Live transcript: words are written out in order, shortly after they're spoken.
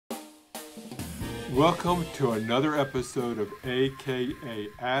Welcome to another episode of AKA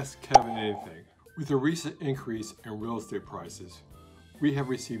Ask Kevin Anything. With the recent increase in real estate prices, we have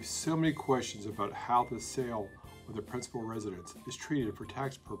received so many questions about how the sale of the principal residence is treated for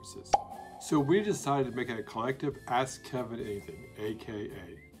tax purposes. So we decided to make it a collective Ask Kevin Anything,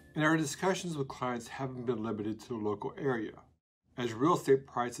 AKA. And our discussions with clients haven't been limited to the local area, as real estate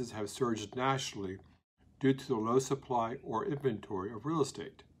prices have surged nationally due to the low supply or inventory of real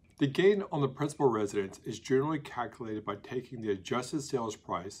estate. The gain on the principal residence is generally calculated by taking the adjusted sales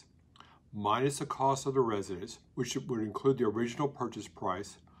price minus the cost of the residence, which would include the original purchase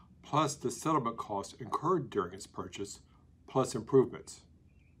price, plus the settlement costs incurred during its purchase, plus improvements.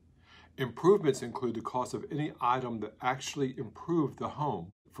 Improvements include the cost of any item that actually improved the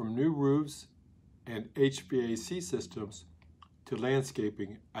home, from new roofs and HVAC systems to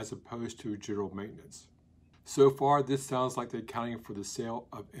landscaping as opposed to general maintenance. So far, this sounds like the accounting for the sale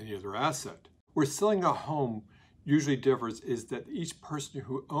of any other asset. Where selling a home usually differs is that each person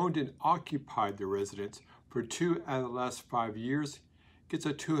who owned and occupied the residence for 2 out of the last 5 years gets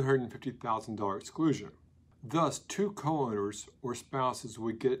a $250,000 exclusion. Thus, 2 co-owners or spouses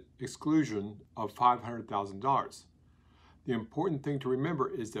would get exclusion of $500,000. The important thing to remember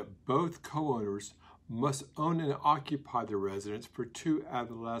is that both co-owners must own and occupy the residence for 2 out of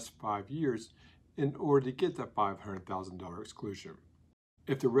the last 5 years in order to get that $500,000 exclusion.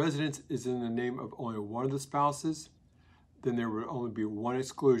 If the residence is in the name of only one of the spouses, then there would only be one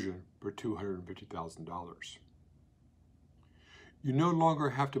exclusion for $250,000. You no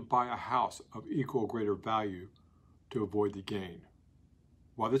longer have to buy a house of equal or greater value to avoid the gain.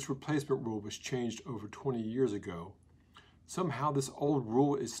 While this replacement rule was changed over 20 years ago, somehow this old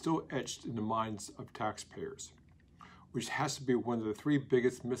rule is still etched in the minds of taxpayers, which has to be one of the 3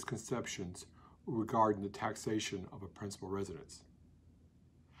 biggest misconceptions regarding the taxation of a principal residence.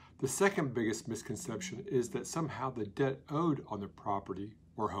 The second biggest misconception is that somehow the debt owed on the property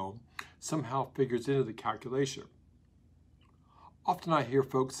or home somehow figures into the calculation. Often I hear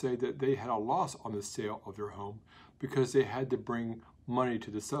folks say that they had a loss on the sale of their home because they had to bring money to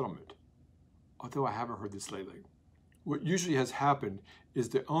the settlement, although I haven't heard this lately. What usually has happened is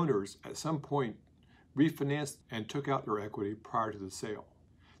the owners at some point refinanced and took out their equity prior to the sale.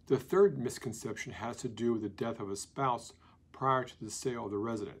 The third misconception has to do with the death of a spouse prior to the sale of the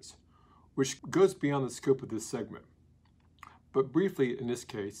residence, which goes beyond the scope of this segment. But briefly, in this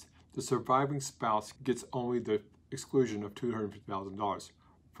case, the surviving spouse gets only the exclusion of $250,000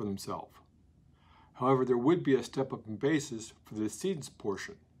 for themselves. However, there would be a step-up in basis for the decedent's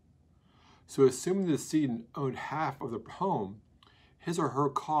portion. So assuming the decedent owned half of the home, his or her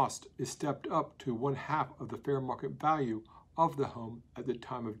cost is stepped up to 1/2 of the fair market value of the home at the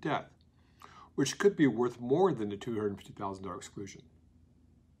time of death, which could be worth more than the $250,000 exclusion.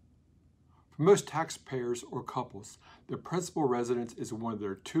 For most taxpayers or couples, the principal residence is one of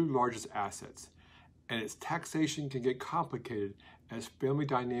their 2 largest assets, and its taxation can get complicated as family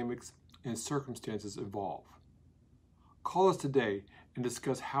dynamics and circumstances evolve. Call us today and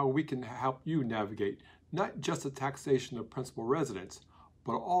discuss how we can help you navigate not just the taxation of principal residence,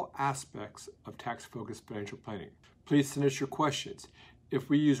 but all aspects of tax-focused financial planning. Please send us your questions. If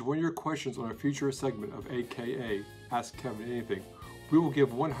we use one of your questions on a future segment of AKA Ask Kevin Anything, we will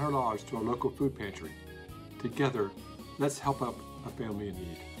give $100 to our local food pantry. Together, let's help out a family in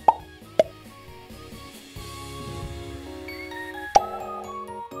need.